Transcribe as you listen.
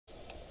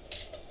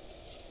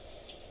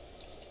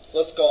So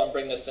let's go and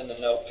bring this into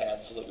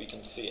Notepad so that we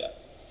can see it.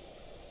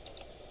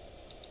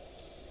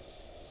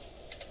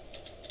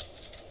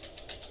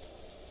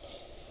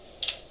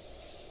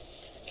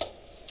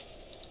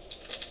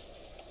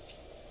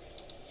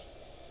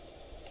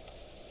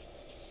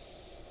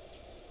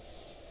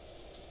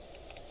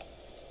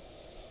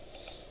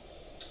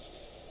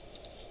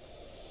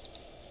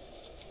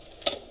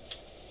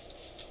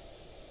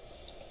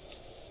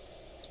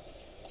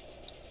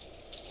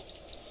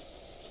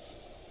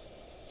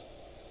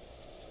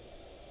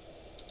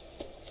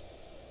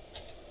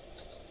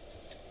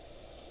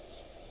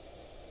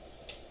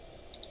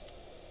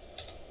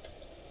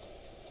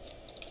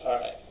 All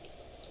right.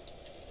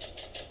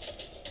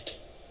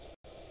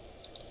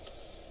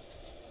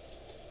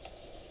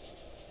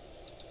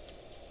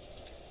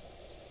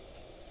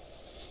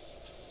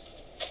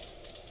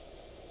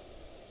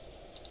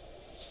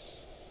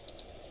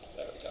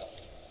 There we go.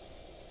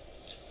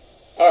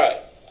 All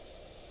right.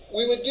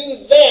 We would do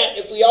that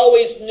if we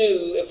always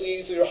knew, if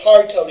we were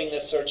hard coding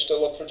this search to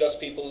look for just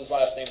people whose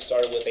last name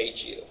started with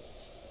HU.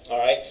 All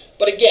right.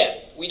 But again,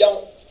 we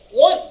don't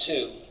want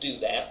to do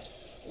that.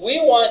 We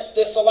want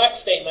the select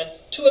statement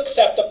to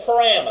accept a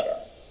parameter,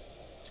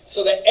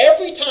 so that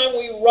every time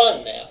we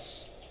run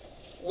this,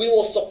 we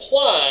will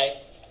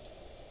supply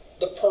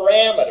the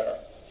parameter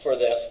for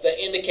this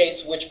that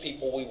indicates which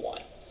people we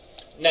want.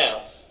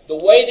 Now, the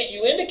way that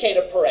you indicate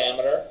a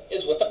parameter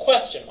is with a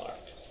question mark.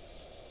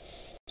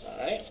 All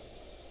right?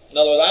 In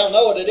other words, I don't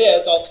know what it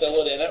is, I'll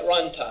fill it in at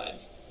runtime.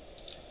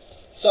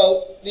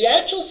 So the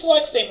actual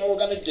select statement we're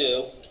going to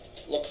do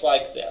looks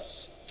like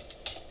this,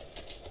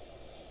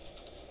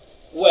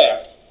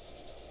 where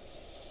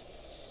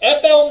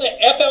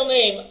FL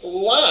name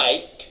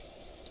like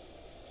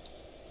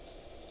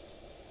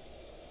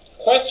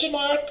question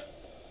mark,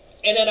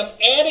 and then I'm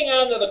adding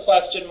on to the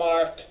question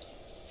mark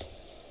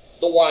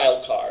the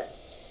wildcard.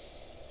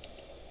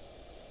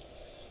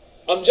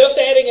 I'm just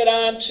adding it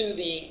on to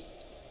the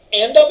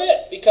end of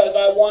it because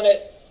I want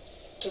it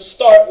to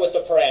start with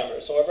the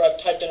parameter. So whatever I've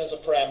typed in as a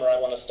parameter,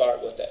 I want to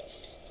start with it.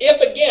 If,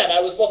 again,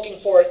 I was looking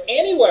for it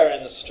anywhere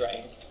in the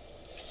string,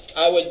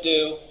 I would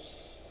do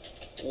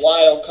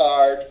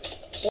wildcard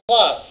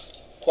plus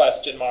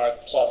question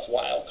mark plus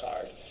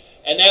wildcard.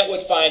 And that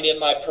would find in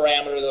my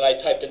parameter that I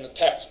typed in the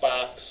text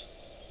box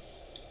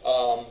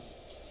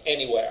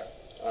anywhere.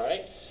 All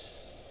right?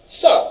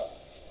 So,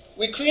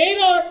 we create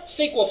our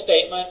SQL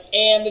statement,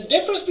 and the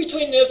difference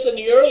between this and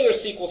the earlier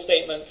SQL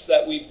statements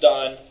that we've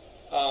done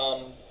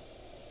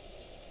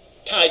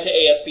tied to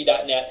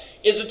ASP.NET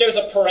is that there's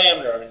a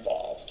parameter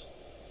involved.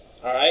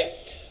 All right?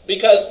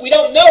 Because we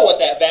don't know what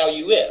that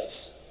value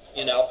is.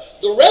 You know,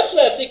 the rest of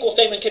that SQL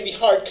statement can be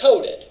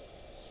hard-coded.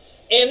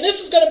 And this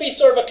is going to be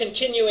sort of a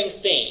continuing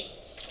theme.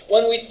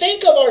 When we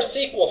think of our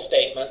SQL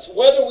statements,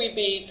 whether we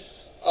be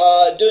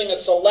doing a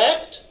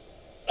select,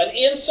 an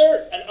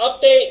insert, an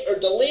update, or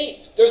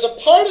delete, there's a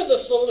part of the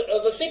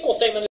SQL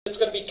statement that's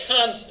going to be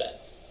constant.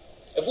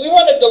 If we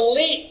want to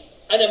delete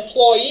an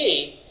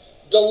employee,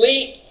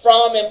 delete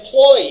from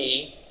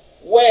employee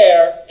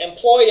where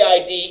employee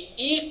ID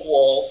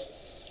equals,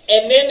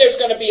 and then there's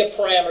going to be a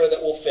parameter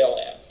that we'll fill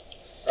in.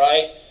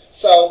 Right?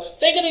 So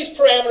think of these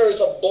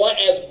parameters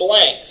as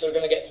blanks that are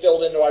going to get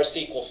filled into our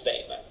SQL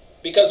statement,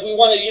 because we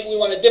want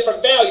a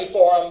different value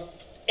for them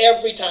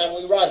every time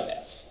we run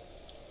this.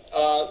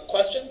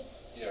 Question?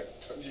 Yeah,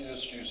 couldn't you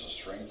just use a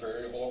string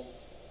variable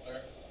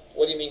there?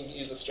 What do you mean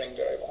use a string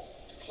variable?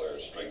 Declare a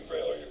string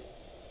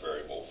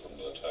variable from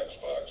the text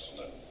box and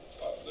then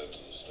pop it into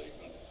the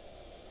statement.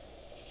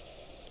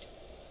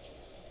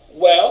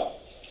 Well,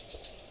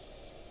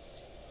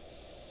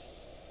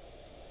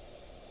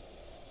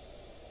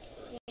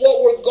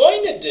 what we're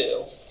going to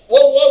do,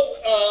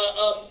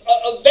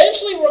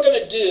 eventually we're going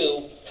to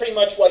do pretty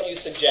much what you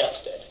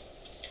suggested.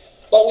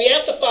 But we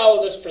have to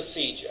follow this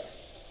procedure.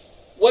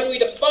 When we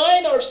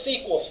define our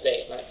SQL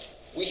statement,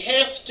 we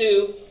have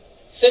to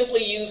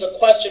simply use a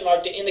question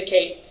mark to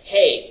indicate,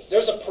 hey,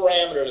 there's a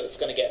parameter that's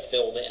going to get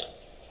filled in.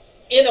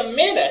 In a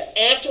minute,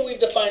 after we've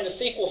defined the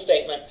SQL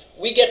statement,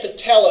 we get to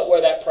tell it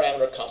where that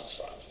parameter comes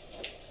from.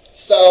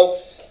 So,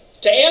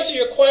 to answer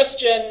your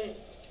question,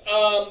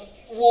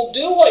 we'll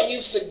do what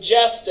you've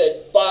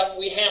suggested, but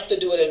we have to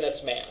do it in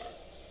this manner.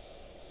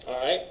 All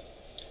right?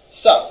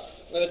 So,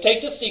 I'm going to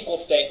take the SQL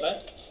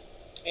statement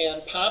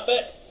and pop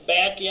it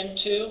back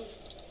into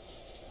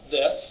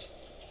this.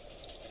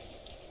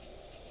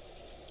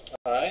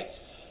 All right?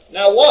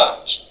 Now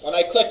watch. When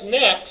I click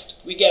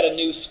Next, we get a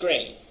new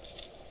screen.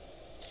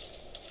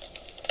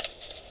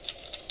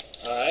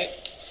 All right?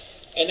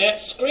 And that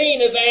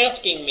screen is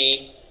asking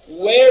me,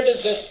 where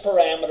does this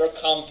parameter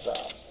come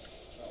from?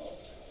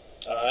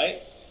 All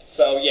right?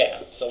 So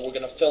yeah, so we're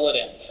going to fill it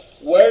in.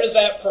 Where does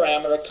that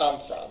parameter come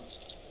from?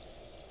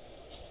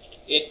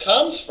 It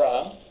comes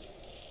from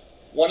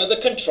one of the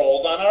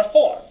controls on our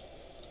form.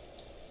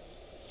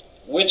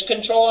 Which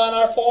control on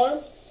our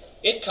form?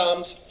 It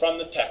comes from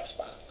the text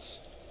box.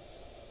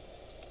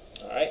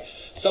 All right?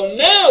 So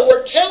now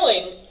we're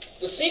telling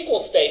the SQL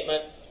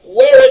statement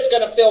where it's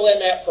going to fill in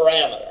that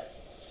parameter.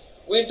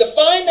 We've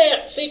defined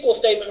that SQL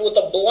statement with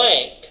a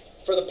blank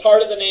for the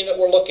part of the name that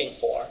we're looking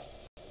for.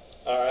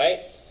 All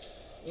right?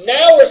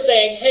 Now we're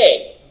saying,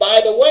 hey,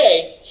 by the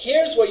way,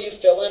 here's where you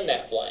fill in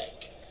that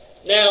blank.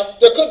 Now,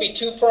 there could be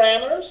two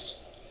parameters.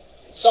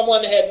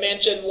 Someone had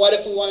mentioned, what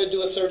if we want to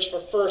do a search for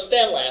first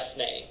and last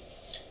name?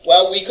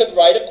 Well, we could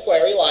write a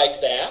query like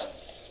that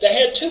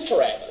had two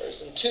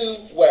parameters and two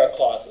where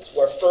clauses,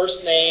 where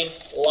first name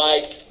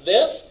like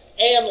this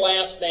and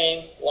last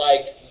name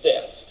like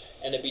this.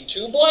 And there'd be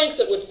two blanks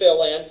that would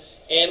fill in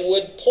and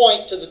would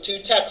point to the two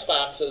text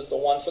boxes, the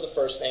one for the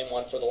first name,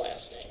 one for the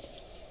last name.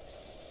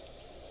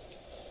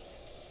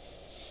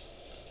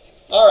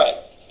 All right,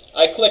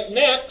 I click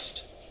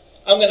Next.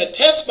 I'm going to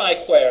test my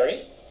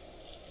query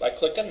by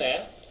clicking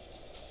that.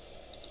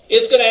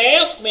 It's going to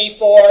ask me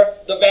for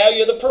the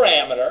value of the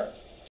parameter.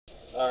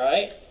 All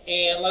right,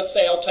 and let's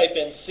say I'll type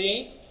in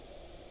C.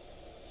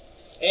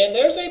 And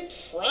there's a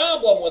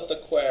problem with the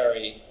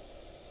query.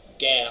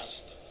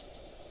 Gasp.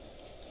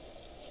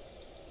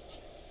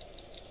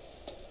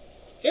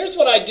 Here's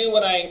what I do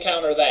when I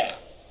encounter that.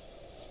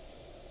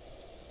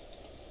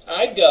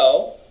 I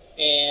go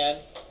and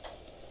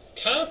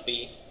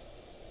copy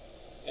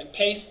and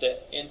paste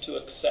it into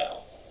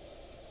Excel.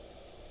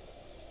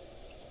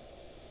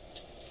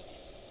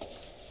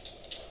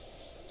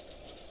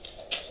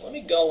 So let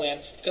me go in,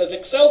 because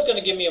Excel is going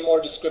to give me a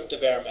more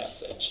descriptive error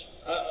message.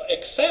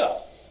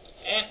 Excel,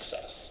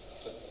 access.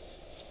 I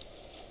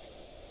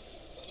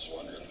was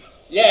wondering.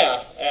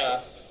 Yeah.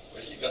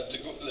 What you got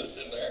to do with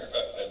it in there?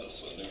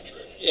 This is a new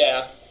trick.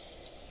 Yeah.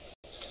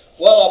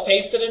 Well, I'll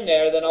paste it in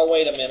there, then I'll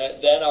wait a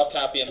minute, then I'll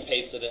copy and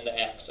paste it into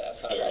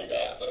Access. How about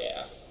that?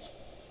 Yeah.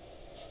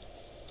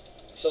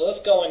 So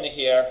let's go into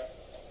here,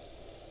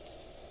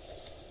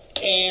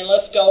 and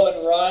let's go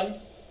and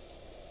run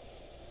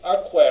our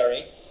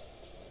query.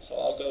 So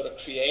I'll go to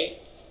Create,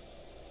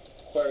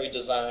 Query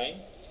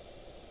Design.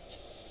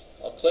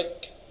 I'll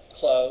click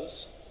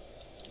Close,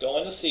 go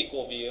into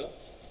SQL View.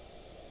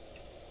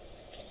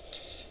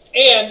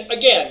 And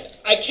again,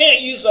 I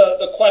can't use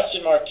the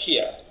question mark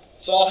here.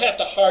 So I'll have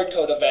to hard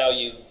code a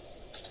value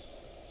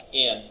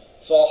in.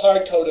 So I'll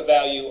hard code a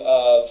value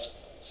of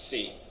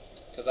C,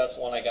 because that's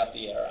the one I got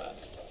the error on.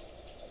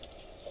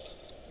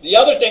 The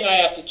other thing I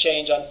have to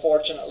change,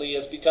 unfortunately,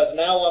 is because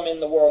now I'm in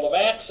the world of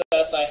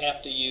Access, I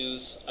have to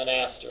use an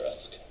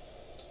asterisk.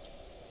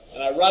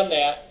 And I run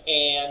that,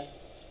 and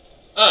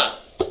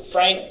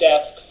Frank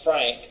desk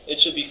Frank. It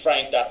should be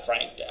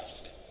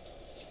frank.frankdesk.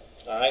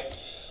 All right.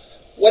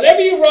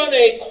 Whenever you run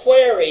a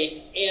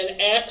query in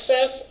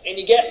Access and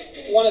you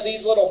get one of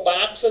these little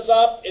boxes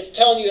up, it's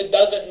telling you it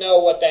doesn't know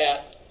what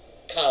that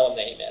column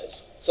name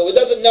is. So it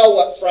doesn't know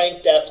what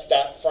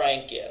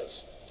frankdesk.frank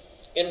is.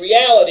 In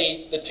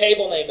reality, the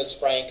table name is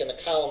Frank and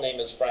the column name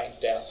is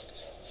frankdesk.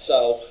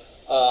 So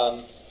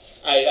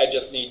I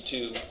just need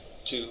to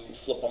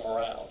flip them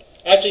around.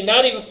 Actually,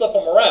 not even flip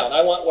them around.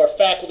 I want where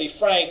faculty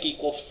Frank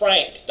equals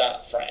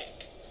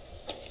frank.frank.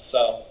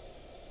 So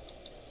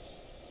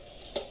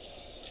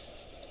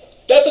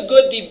that's a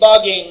good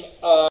debugging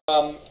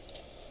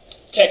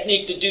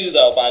technique to do,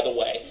 though, by the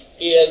way,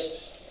 is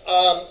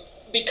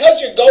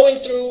because you're going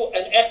through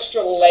an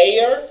extra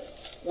layer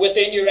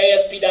within your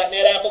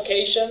ASP.NET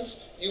applications,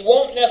 you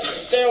won't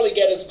necessarily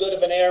get as good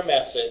of an error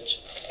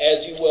message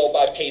as you will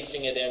by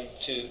pasting it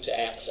into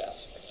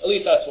Access. At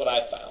least that's what I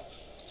found.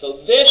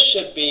 So this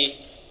should be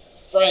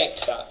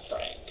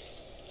frank.frank.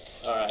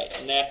 All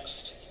right,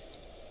 next,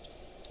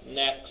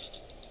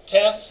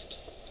 test.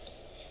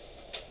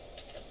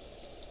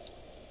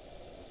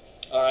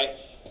 All right,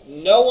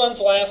 no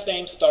one's last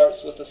name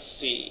starts with a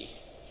C.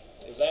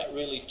 Is that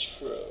really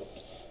true?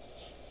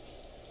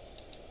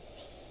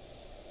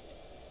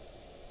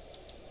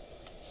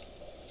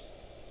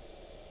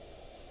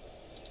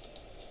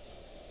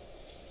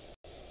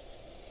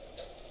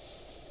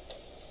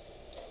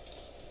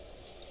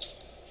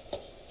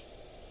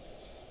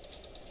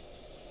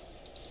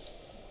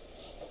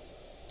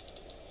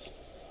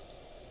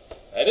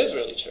 That is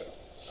really true.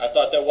 I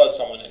thought there was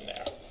someone in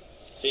there.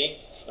 See?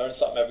 Learn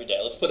something every day.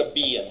 Let's put a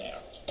B in there.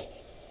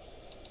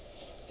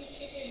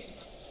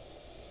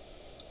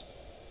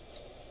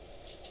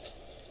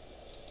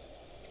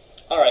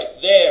 All right,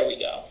 there we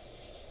go.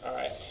 All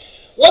right.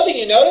 One thing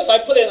you notice, I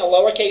put in a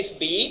lowercase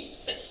b.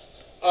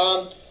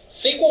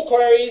 SQL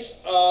queries,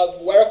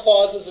 where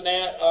clauses and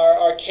that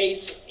are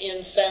case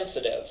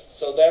insensitive.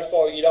 So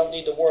therefore, you don't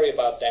need to worry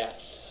about that.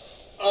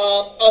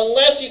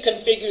 Unless you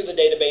configure the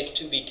database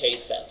to be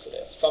case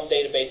sensitive. Some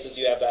databases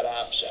you have that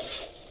option.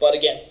 But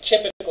again,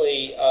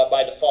 typically,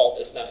 by default,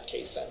 it's not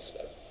case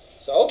sensitive.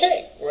 So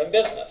okay, we're in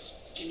business.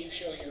 Can you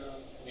show your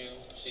new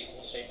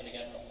SQL statement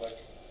again real quick?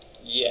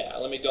 Yeah,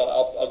 let me go.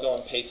 I'll go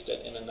and paste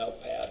it in a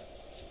notepad.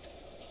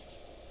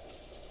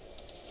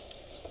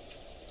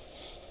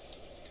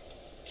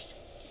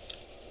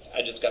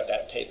 I just got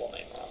that table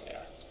name wrong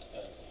there.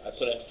 I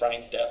put in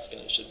Frank Desk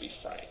and it should be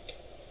Frank.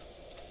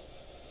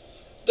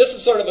 This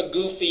is sort of a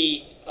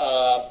goofy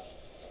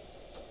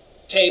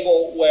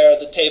table where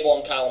the table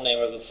and column name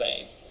are the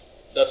same.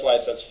 That's why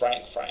it says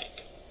Frank.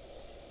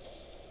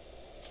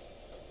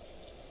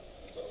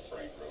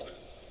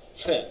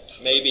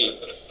 Maybe.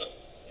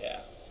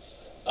 Yeah.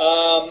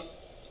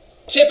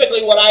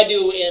 Typically what I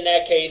do in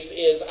that case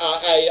is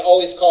I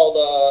always call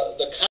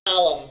the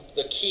column,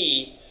 the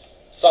key,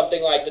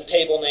 something like the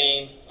table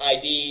name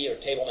ID or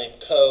table name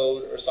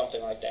code or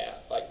something like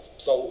that. Like,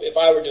 so if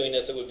I were doing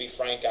this, it would be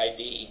Frank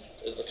ID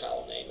is the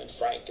column name and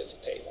Frank is a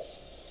table.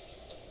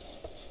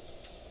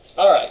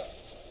 All right.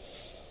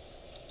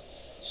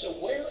 So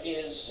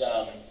where's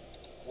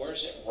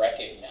it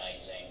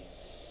recognizing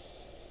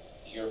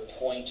you're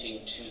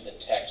pointing to the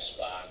text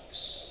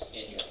box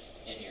in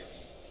your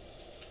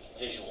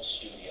Visual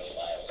Studio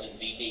files in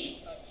VB?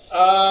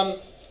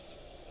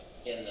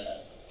 In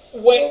the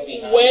when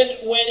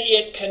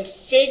it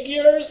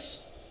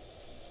configures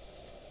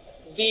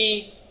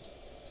the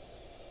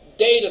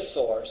data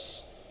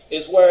source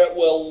is where it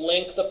will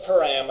link the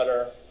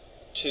parameter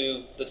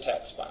to the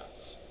text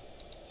box.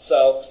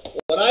 So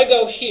when I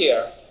go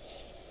here,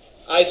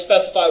 I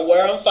specify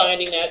where I'm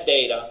finding that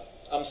data.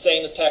 I'm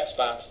saying the text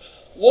box.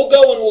 We'll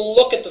go and we'll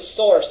look at the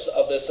source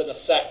of this in a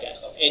second,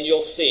 and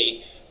you'll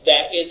see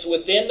that it's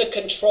within the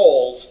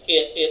controls.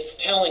 It's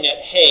telling it,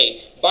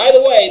 hey, by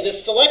the way,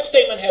 this select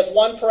statement has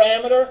one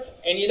parameter,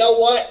 and you know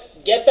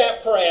what? Get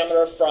that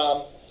parameter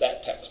from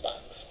that text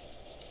box.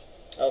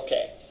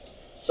 Okay,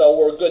 so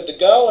we're good to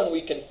go, and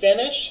we can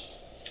finish.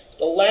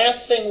 The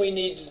last thing we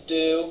need to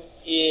do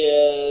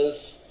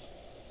is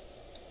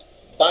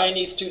bind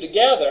these two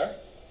together.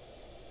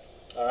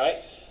 All right.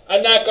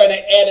 I'm not going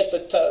to edit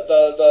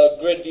the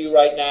grid view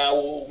right now.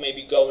 We'll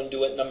maybe go and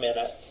do it in a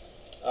minute.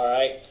 All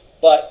right.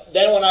 But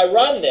then when I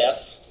run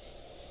this,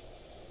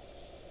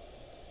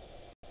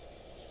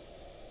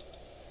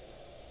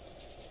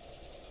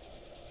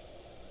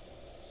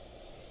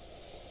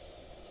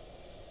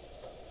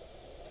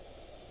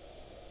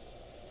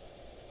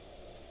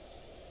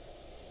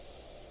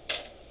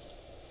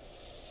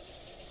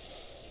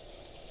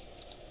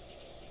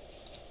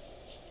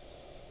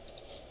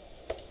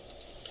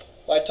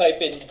 if I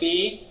type in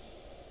B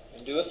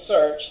and do a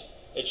search,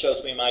 it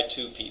shows me my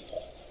two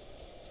people.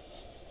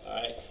 All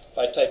right. If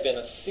I type in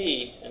a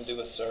C and do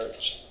a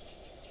search,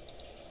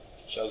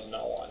 it shows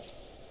no one.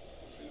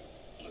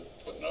 If you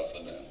put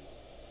nothing in.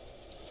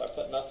 If I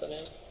put nothing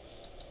in, it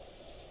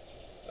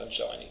doesn't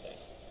show anything.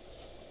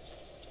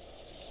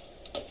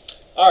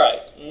 All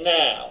right,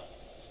 now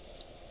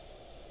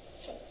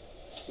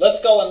let's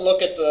go and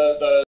look at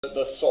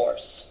the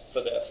source for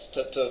this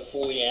to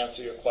fully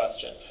answer your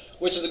question,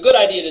 which is a good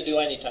idea to do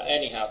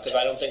anyhow, because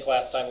I don't think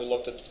last time we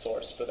looked at the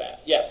source for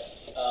that. Yes?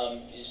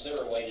 Is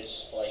there a way to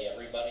display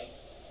everybody?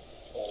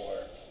 Or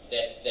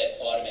that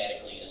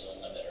automatically is a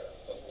limiter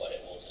of what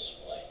it will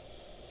display?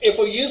 If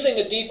we're using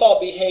a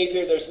default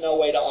behavior, there's no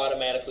way to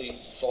automatically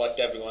select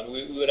everyone.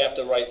 We would have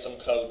to write some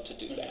code to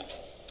do that.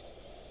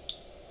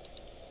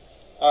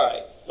 All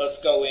right, let's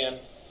go in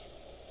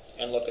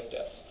and look at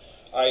this.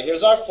 All right,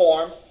 here's our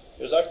form.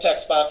 Here's our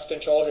text box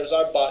control. Here's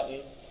our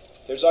button.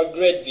 Here's our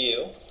grid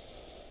view.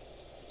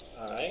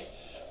 All right.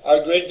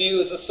 Our grid view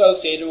is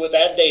associated with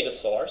that data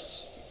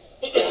source.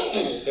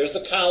 Here's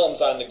the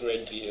columns on the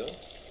grid view.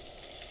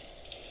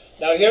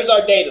 Now here's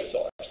our data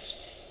source.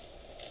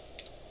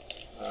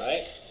 All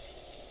right.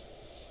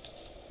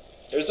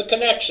 Here's a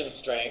connection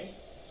string.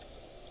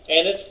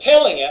 And it's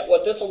telling it,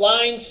 what this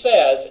line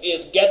says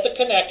is get the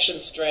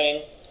connection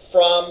string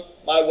from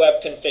my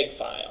web config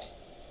file.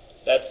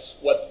 That's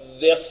what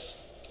this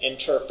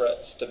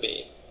interprets to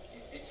be.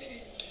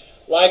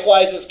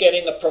 Likewise, it's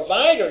getting the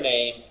provider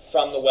name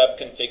from the web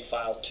config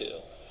file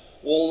too.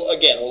 We'll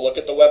look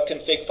at the web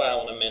config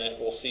file in a minute.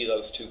 We'll see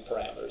those two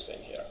parameters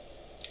in here.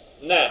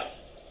 Now,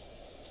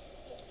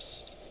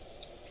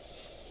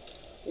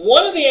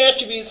 one of the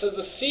attributes of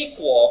the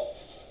SQL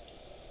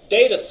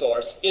data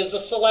source is the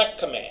select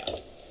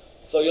command.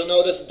 So you'll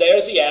notice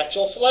there's the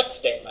actual select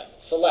statement.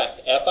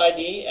 Select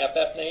FID,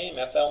 FFname,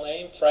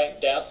 FLname, Frank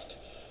desk,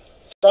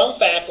 from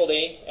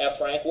faculty,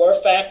 FRank, where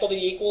faculty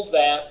equals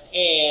that,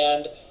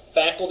 and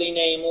faculty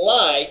name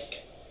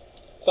like,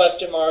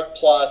 question mark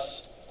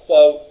plus,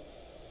 quote,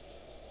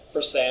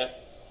 percent,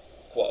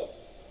 quote.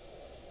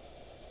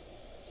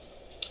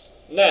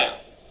 Now,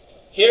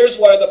 here's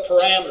where the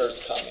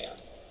parameters come in.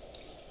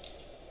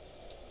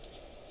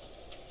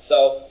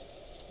 So,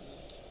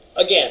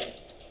 again,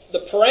 the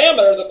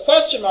parameter, the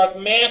question mark,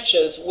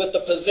 matches with the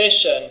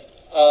position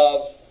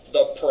of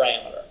the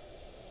parameter.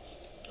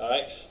 All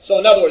right? So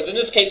in other words, in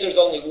this case there's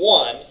only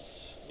one,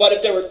 but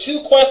if there were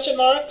two question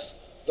marks,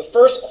 the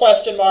first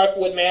question mark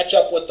would match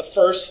up with the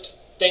first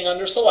thing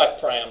under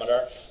select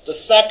parameter. The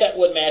second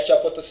would match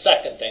up with the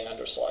second thing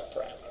under select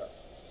parameter.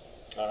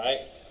 All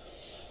right?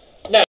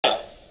 Now,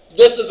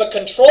 this is a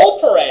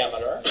control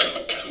parameter,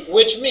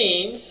 which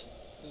means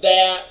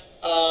that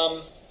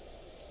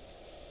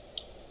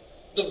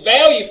the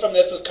value from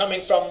this is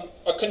coming from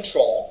a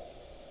control,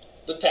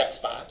 the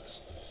text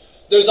box.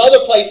 There's other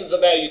places the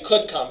value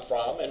could come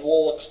from, and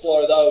we'll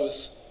explore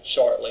those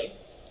shortly.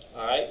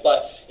 All right,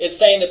 but it's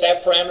saying that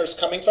that parameter is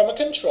coming from a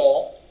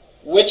control.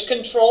 Which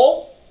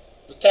control?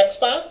 The text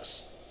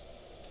box.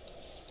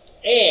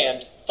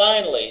 And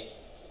finally,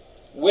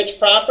 which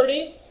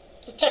property?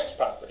 the text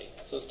property.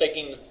 So it's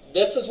taking,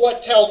 this is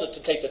what tells it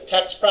to take the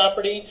text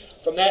property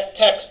from that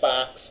text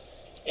box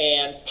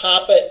and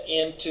pop it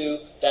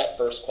into that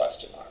first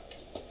question mark.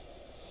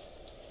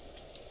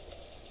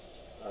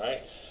 All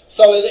right.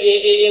 So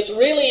it's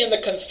really in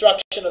the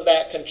construction of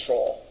that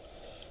control.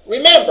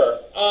 Remember,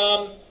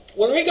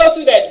 when we go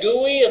through that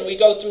GUI and we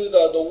go through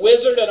the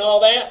wizard and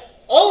all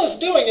it's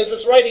doing is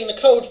it's writing the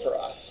code for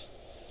us.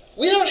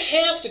 We don't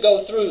have to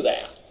go through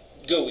that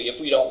GUI if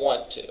we don't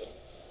want to.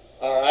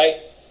 All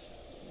right?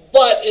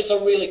 But it's a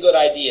really good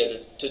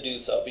idea to do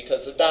so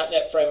because the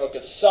 .NET framework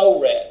is so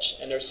rich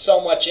and there's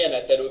so much in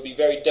it that it would be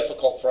very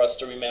difficult for us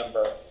to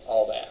remember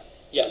all that.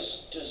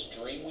 Yes? Does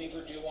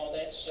Dreamweaver do all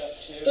that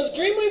stuff too? Does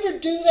Dreamweaver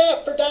do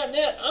that for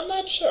 .NET? I'm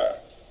not sure.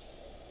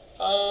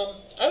 I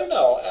don't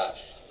know.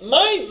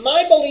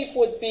 My belief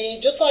would be,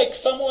 just like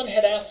someone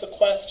had asked a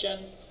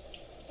question,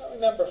 I don't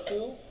remember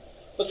who,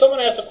 but someone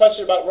asked a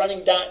question about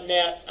running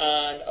 .NET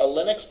on a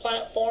Linux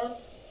platform.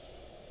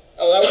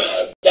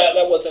 Oh,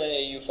 that wasn't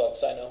any of you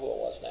folks. I know who it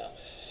was now.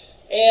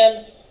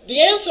 And the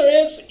answer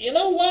is, you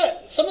know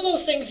what? Some of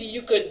those things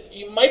you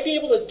might be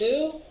able to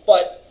do,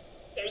 but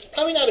it's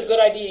probably not a good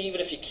idea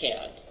even if you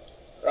can,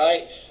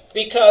 right?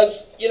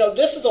 Because,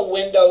 this is a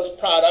Windows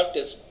product.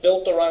 It's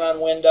built to run on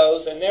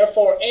Windows, and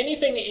therefore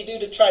anything that you do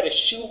to try to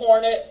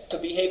shoehorn it to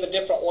behave a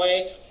different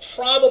way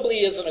probably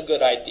isn't a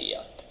good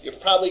idea. You're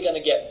probably going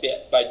to get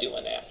bit by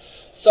doing that.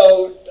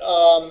 So,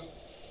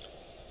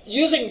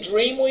 using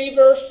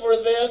Dreamweaver for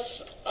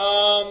this,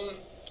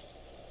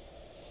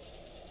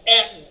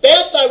 at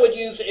best I would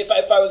use, if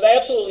I was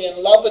absolutely in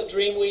love with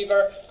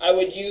Dreamweaver, I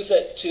would use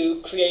it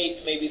to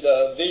create maybe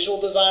the visual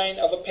design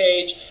of a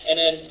page and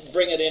then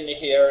bring it into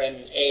here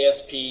and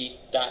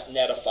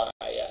ASP.netify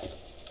it.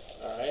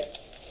 All right?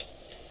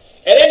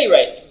 At any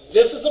rate,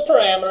 this is a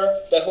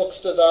parameter that hooks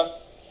to the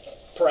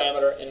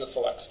parameter in the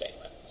select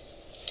statement.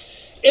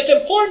 It's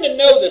important to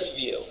know this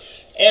view,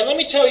 and let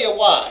me tell you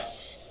why.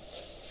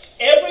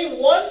 Every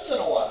once in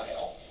a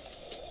while,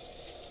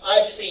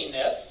 I've seen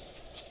this,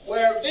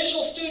 where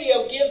Visual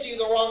Studio gives you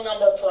the wrong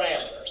number of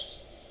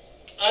parameters.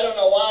 I don't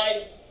know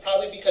why,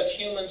 probably because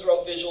humans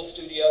wrote Visual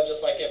Studio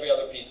just like every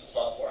other piece of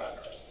software on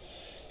earth.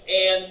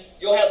 And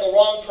you'll have the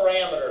wrong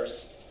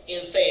parameters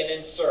in, say, an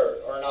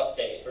insert or an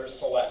update or a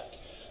select.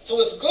 So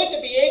it's good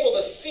to be able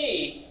to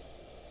see,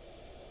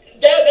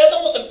 that's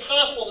almost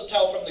impossible to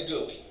tell from the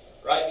GUI,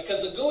 right?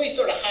 Because the GUI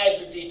sort of hides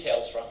the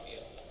details from you,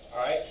 all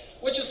right?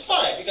 Which is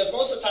fine, because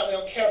most of the time we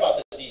don't care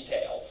about the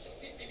details.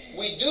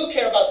 We do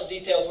care about the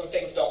details when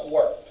things don't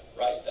work,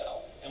 right,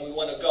 though? And we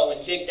want to go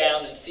and dig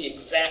down and see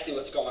exactly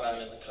what's going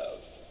on in the code,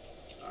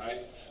 all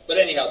right? But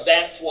anyhow,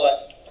 that's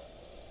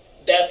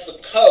the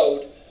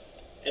code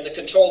and the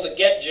controls that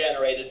get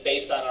generated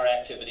based on our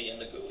activity in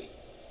the GUI.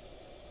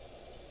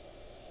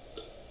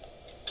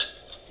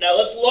 Now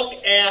let's look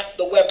at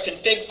the web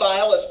config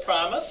file as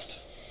promised.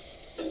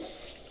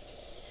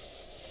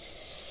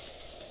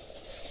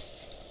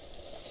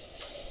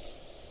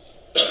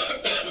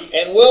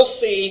 And we'll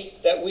see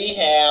that we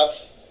have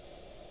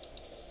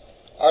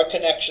our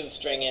connection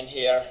string in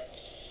here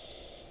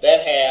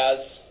that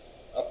has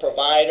a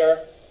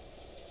provider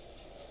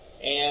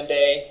and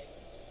a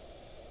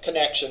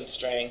connection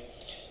string.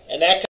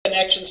 And that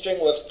connection string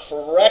was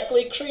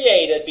correctly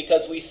created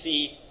because we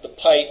see the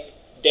pipe,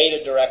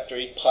 data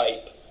directory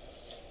pipe.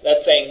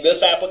 That's saying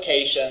this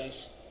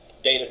application's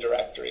data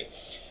directory.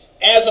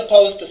 As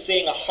opposed to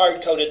seeing a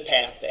hard-coded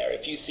path there.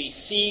 If you see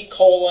C:\\/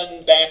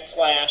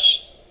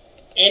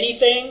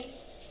 anything,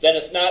 then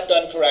it's not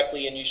done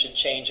correctly and you should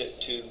change it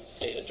to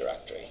data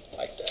directory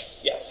like this.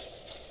 Yes?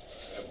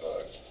 And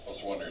I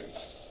was wondering,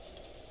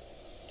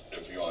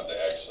 if you wanted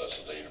to access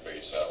a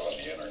database out on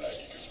the internet,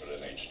 you could put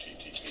an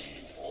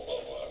HTTP blah,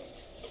 blah, blah,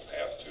 the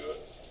path to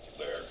it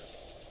there.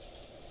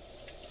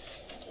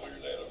 Pull your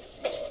data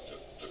from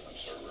a different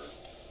server.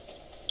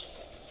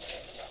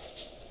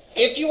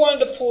 If you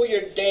wanted to pull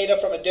your data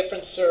from a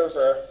different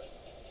server,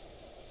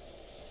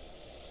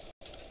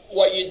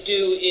 what you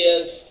do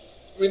is,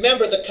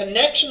 remember the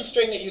connection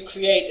string that you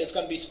create is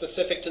going to be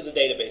specific to the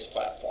database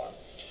platform.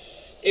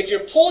 If you're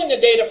pulling the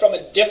data from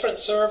a different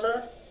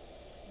server,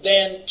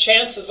 then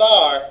chances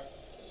are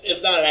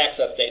it's not an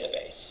access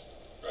database,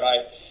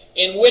 right?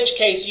 In which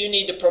case you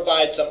need to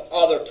provide some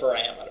other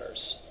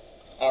parameters,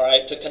 all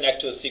right, to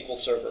connect to a SQL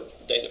Server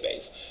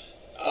database.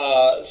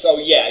 So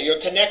yeah, your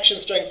connection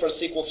string for a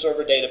SQL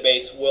Server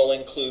database will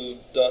include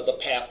the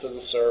path to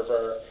the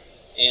server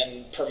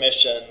and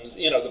permissions,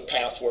 the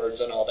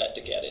passwords and all that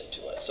to get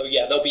into it. So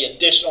yeah, there'll be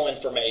additional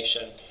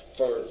information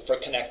for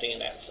connecting in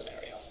that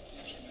scenario.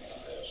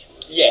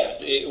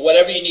 Yeah,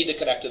 whatever you need to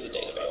connect to the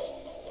database.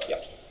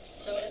 Yep.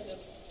 So in the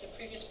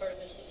previous part of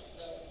this is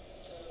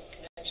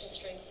the connection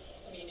string.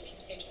 I mean, if you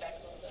page back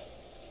a little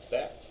bit.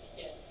 That?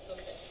 Yeah,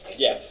 okay.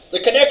 Yeah, the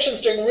connection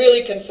string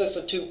really consists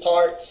of two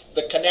parts,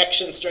 the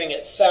connection string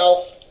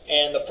itself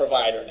and the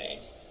provider name.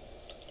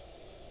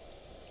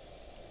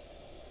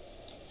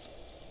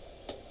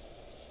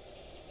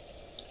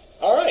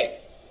 All right,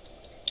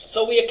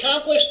 so we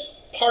accomplished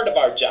part of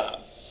our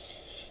job.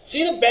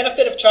 See the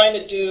benefit of trying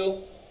to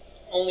do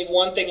only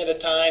one thing at a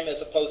time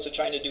as opposed to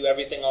trying to do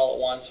everything all at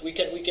once. We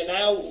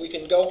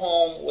can go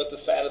home with a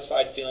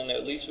satisfied feeling that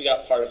at least we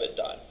got part of it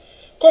done.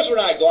 Of course, we're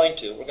not going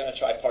to. We're going to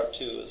try part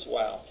 2 as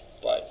well,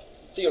 but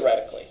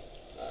theoretically.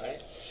 All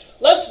right.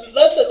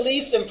 Let's at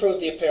least improve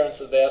the appearance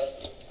of this.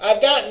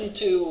 I've gotten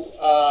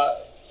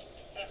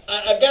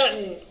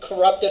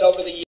corrupted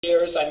over the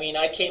years. I mean,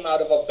 I came out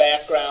of a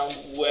background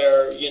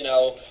where, you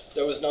know,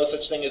 there was no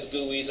such thing as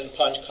GUIs and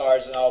punch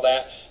cards and all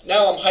that.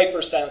 Now I'm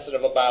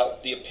hypersensitive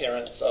about the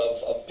appearance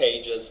of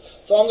pages.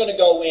 So I'm going to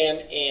go in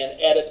and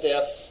edit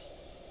this.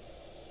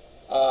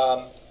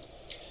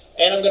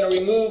 And I'm going to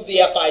remove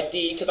the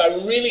FID because I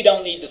really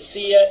don't need to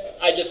see it.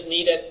 I just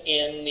need it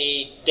in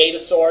the data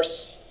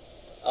source.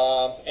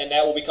 And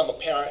that will become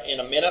apparent in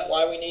a minute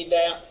why we need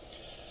that.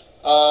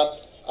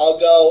 I'll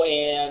go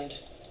and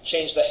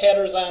change the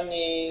headers on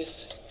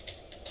these.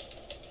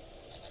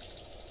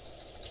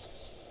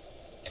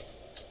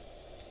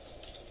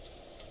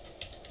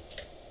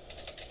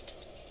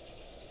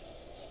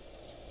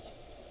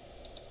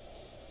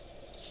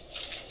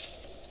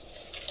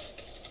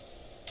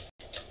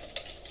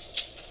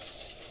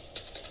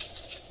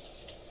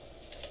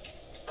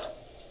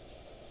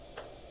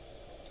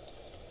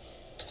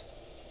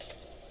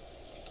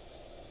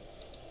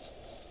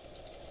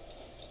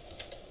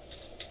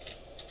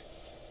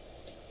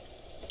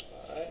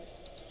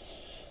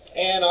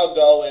 And I'll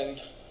go and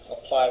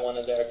apply one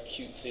of their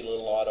cutesy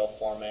little auto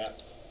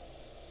formats.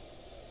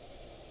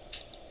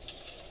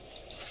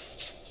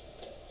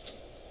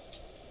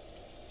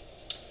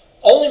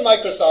 Only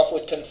Microsoft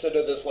would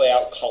consider this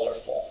layout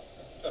colorful.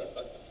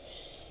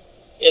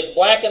 It's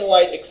black and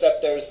white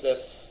except there's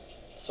this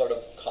sort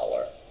of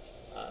color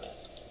on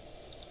it.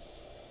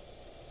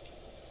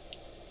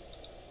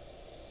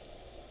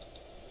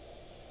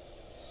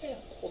 Yeah,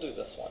 we'll do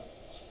this one.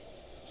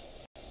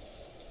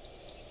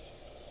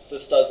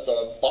 This does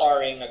the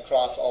barring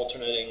across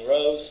alternating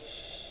rows.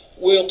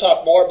 We'll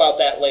talk more about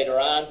that later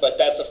on, but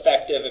that's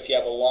effective if you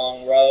have a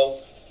long row.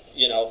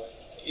 You know,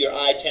 your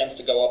eye tends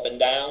to go up and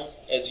down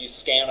as you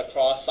scan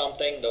across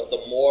something.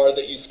 The more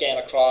that you scan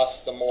across,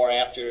 the more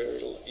apt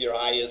your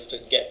eye is to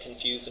get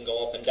confused and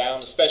go up and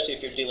down, especially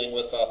if you're dealing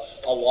with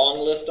a long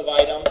list of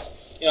items.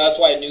 You know, that's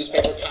why a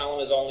newspaper column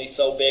is only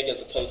so big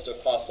as opposed to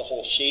across the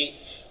whole sheet.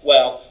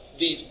 Well,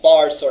 these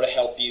bars sort of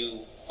help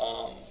you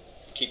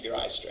keep your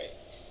eye straight.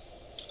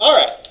 All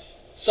right,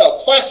 so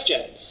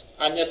questions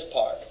on this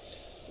part.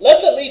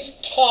 Let's at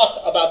least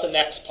talk about the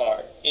next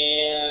part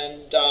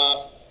and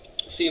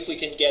see if we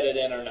can get it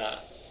in or not.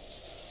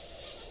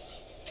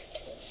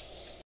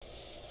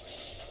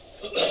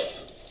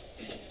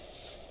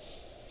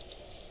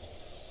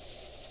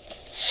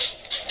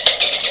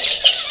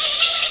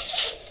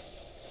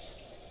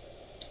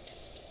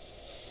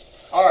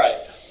 All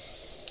right,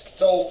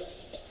 so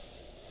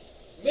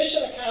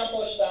mission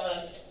accomplished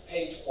on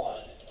page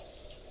 1.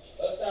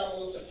 Let's now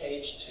move to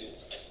page 2.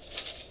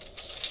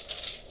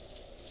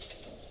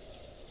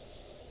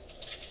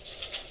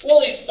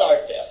 We'll at least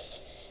start this.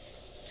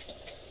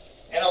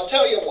 And I'll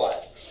tell you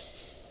what.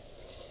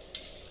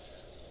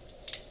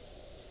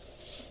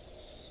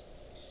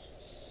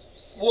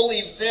 We'll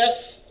leave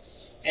this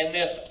and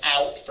this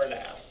out for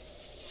now.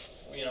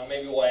 You know,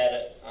 maybe we'll add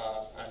it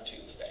on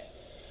Tuesday.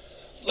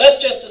 Let's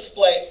just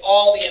display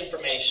all the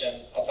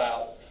information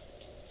about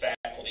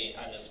faculty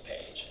on this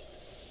page.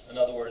 In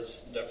other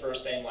words, their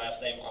first name,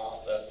 last name,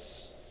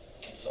 office,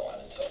 and so on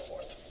and so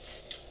forth.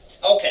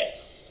 Okay,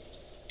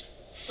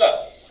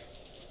 so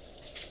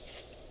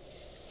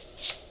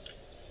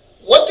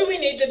what do we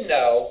need to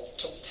know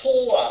to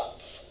pull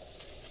up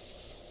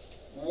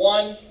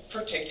one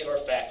particular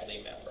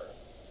faculty member?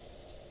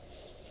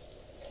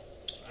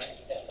 Right?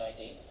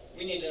 FID.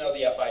 We need to know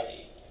the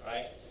FID,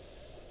 right?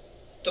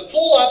 To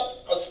pull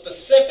up a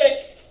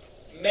specific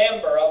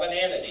member of an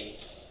entity,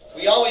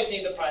 we always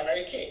need the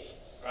primary key.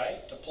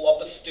 Right? To pull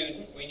up a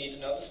student, we need to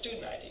know the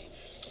student ID.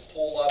 To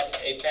pull up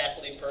a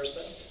faculty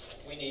person,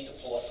 we need to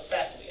pull up the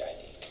faculty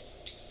ID.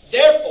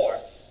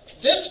 Therefore,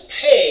 this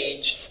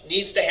page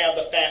needs to have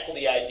the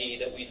faculty ID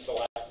that we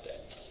selected.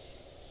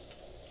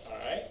 All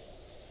right?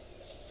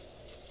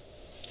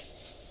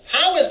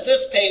 How is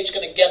this page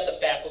going to get the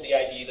faculty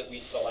ID that we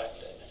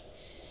selected?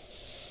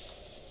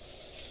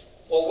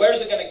 Well, where's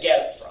it going to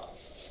get it from?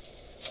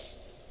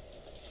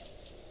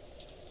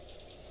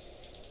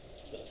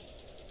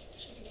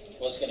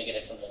 Well, it's going to get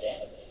it from the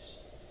database,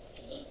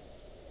 isn't it?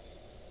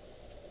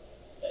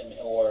 I mean,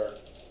 or,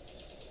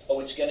 oh,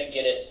 it's going to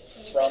get it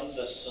from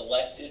the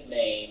selected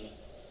name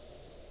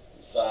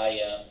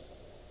via,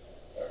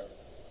 or...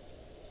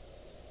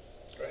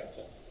 Great.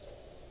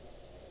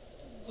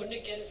 Wouldn't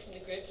it get it from the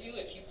grid view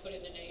if you put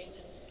in the name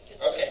and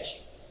hit Okay.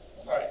 search?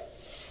 All right.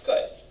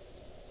 Good.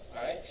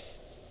 All right.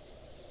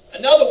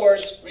 In other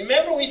words,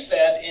 remember we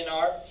said in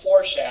our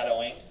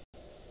foreshadowing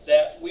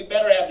that we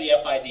better have the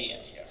FID in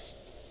here.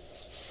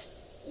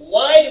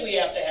 Why do we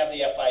have to have the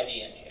FID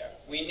in here?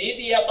 We need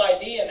the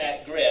FID in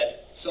that grid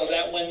so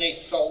that when they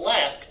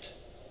select,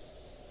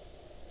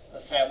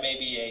 let's have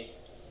maybe a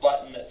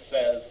button that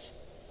says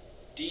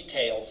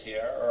details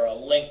here, or a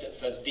link that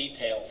says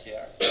details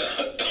here.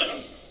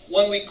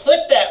 When we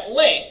click that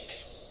link,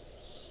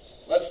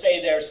 let's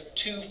say there's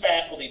 2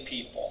 faculty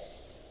people.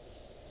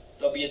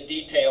 There'll be a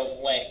details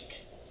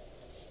link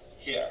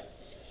here.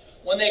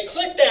 When they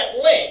click that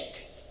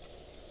link,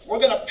 we're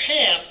going to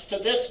pass to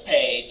this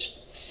page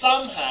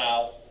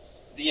somehow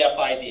the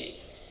FID.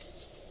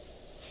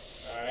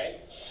 All right?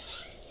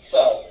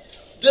 So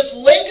this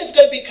link is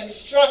going to be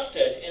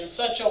constructed in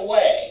such a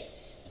way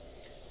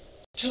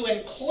to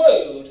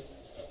include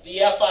the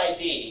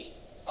FID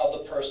of the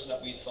person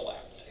that we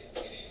select.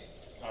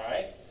 All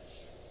right?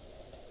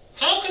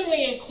 How can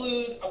we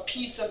include a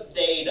piece of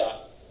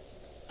data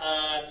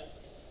on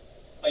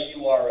a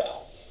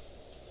URL?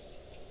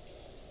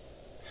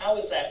 How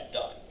is that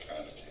done?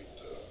 Conjugate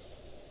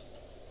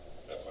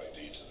the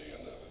FID to the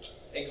end of it.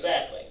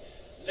 Exactly.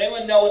 Does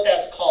anyone know what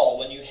that's called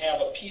when you have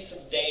a piece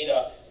of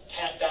data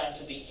tacked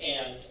onto the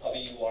end of a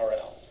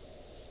URL?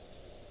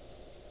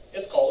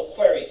 It's called a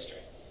query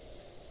string.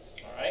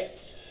 All right?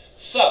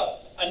 So,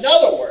 in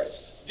other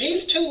words,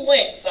 these 2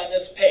 links on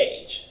this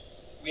page,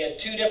 we had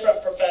 2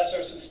 different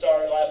professors who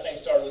started, last name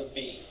started with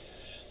B.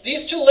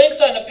 These 2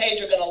 links on the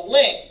page are going to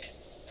link,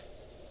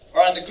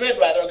 or on the grid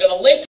rather, are going to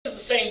link to the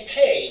same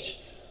page.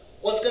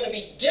 What's going to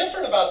be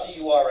different about the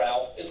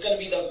URL is going to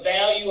be the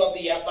value of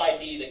the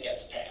FID that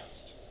gets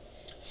passed.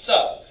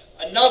 So,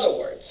 in other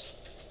words,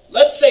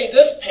 let's say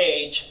this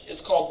page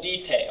is called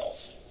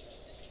details.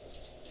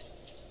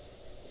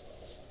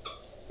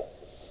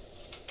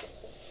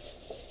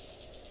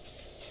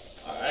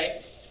 All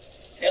right?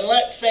 And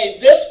let's say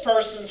this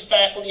person's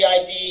faculty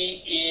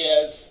ID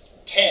is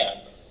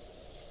 10,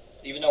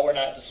 even though we're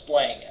not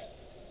displaying it.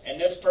 And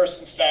this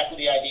person's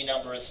faculty ID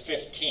number is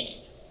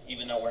 15,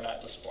 even though we're not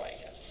displaying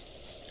it.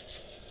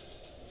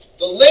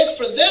 The link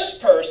for this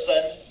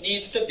person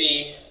needs to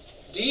be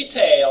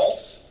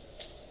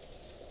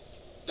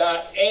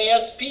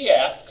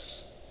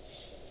details.aspx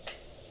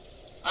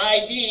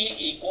ID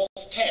equals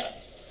 10.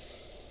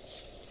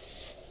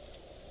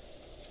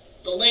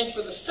 The link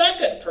for the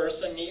second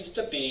person needs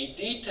to be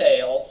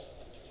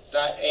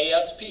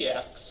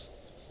details.aspx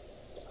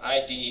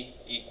ID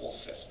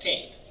equals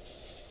 15.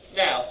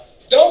 Now,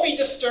 don't be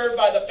disturbed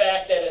by the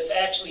fact that it's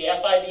actually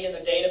FID in the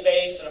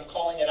database and I'm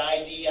calling it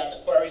ID on the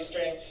query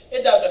string.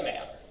 It doesn't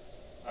matter.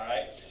 All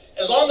right?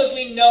 As long as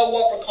we know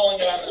what we're calling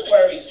it on the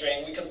query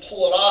string, we can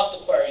pull it off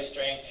the query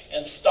string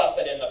and stuff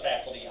it in the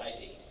faculty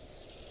ID.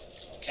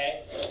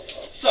 Okay?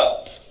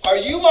 So, our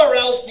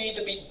URLs need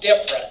to be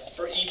different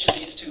for each of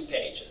these 2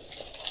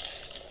 pages.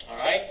 All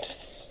right?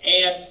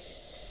 And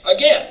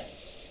again,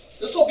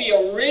 this will be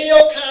a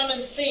real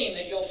common theme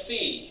that you'll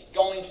see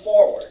going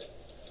forward.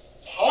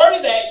 Part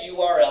of that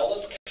URL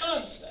is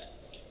constant,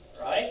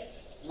 right?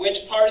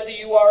 Which part of the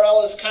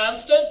URL is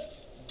constant?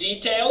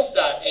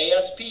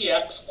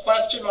 Details.aspx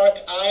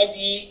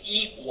ID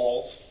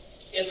equals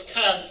is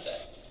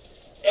constant.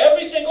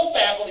 Every single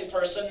faculty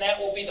person, that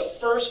will be the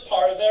first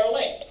part of their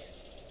link.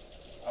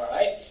 All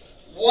right?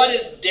 What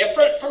is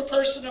different from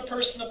person to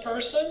person to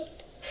person?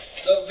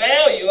 The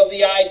value of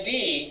the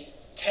ID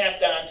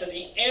tacked onto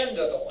the end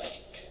of the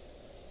link.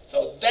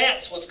 So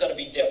that's what's going to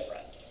be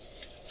different.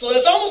 So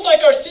it's almost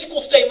like our SQL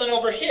statement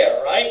over here,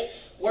 right?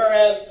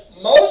 Whereas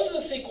most of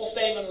the SQL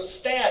statement was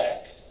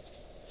static,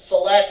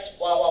 select,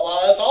 blah, blah,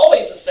 blah, it's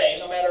always the same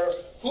no matter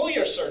who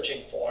you're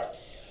searching for.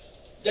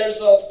 There's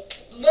a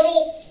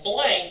little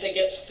blank that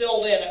gets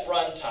filled in at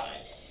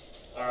runtime,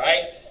 all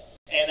right?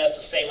 And that's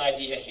the same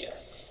idea here.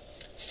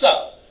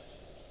 So,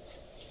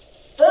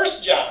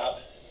 first job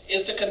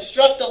is to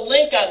construct a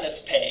link on this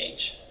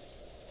page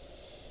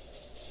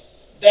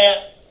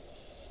that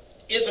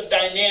is a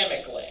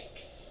dynamic link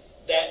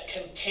that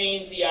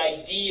contains the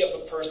ID of the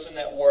person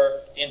that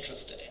we're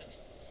interested in.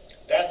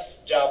 That's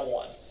job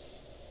 1.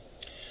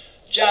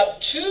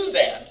 Job 2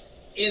 then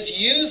is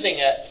using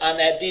it on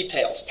that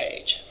details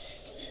page.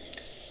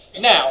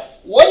 Now,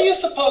 what do you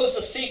suppose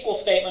the SQL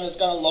statement is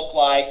going to look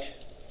like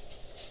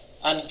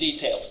on the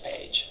details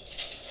page?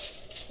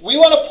 We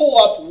want to pull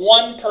up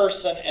one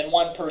person and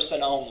one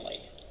person only,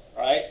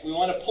 right? We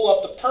want to pull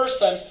up the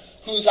person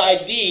whose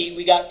ID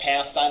we got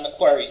passed on the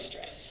query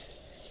string.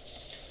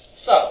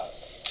 So,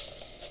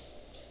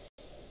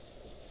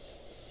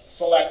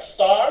 select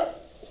star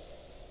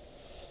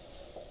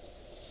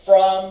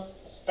from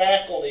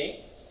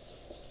faculty.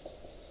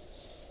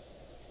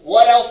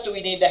 What else do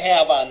we need to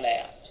have on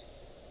that?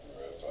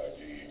 Where FID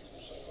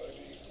equals FID.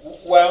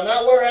 Well,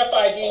 not where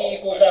FID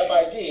equals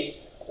FID.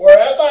 Where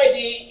FID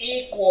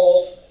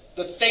equals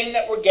the thing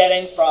that we're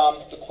getting from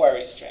the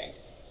query string.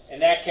 In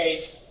that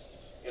case,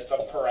 it's a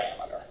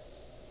parameter.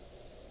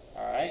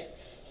 All right?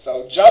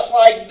 So just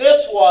like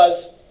this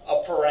was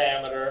a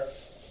parameter,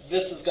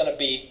 this is going to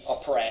be a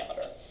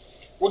parameter.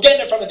 We're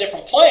getting it from a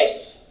different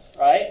place,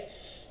 right?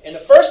 In the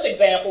first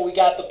example, we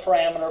got the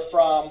parameter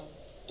from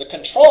the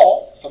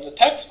control, from the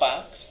text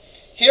box.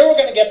 Here we're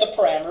going to get the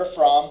parameter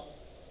from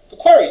the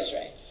query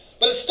string.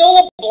 But it's still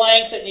a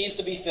blank that needs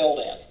to be filled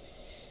in.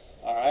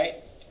 All right?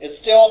 It's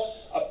still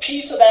a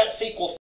piece of that SQL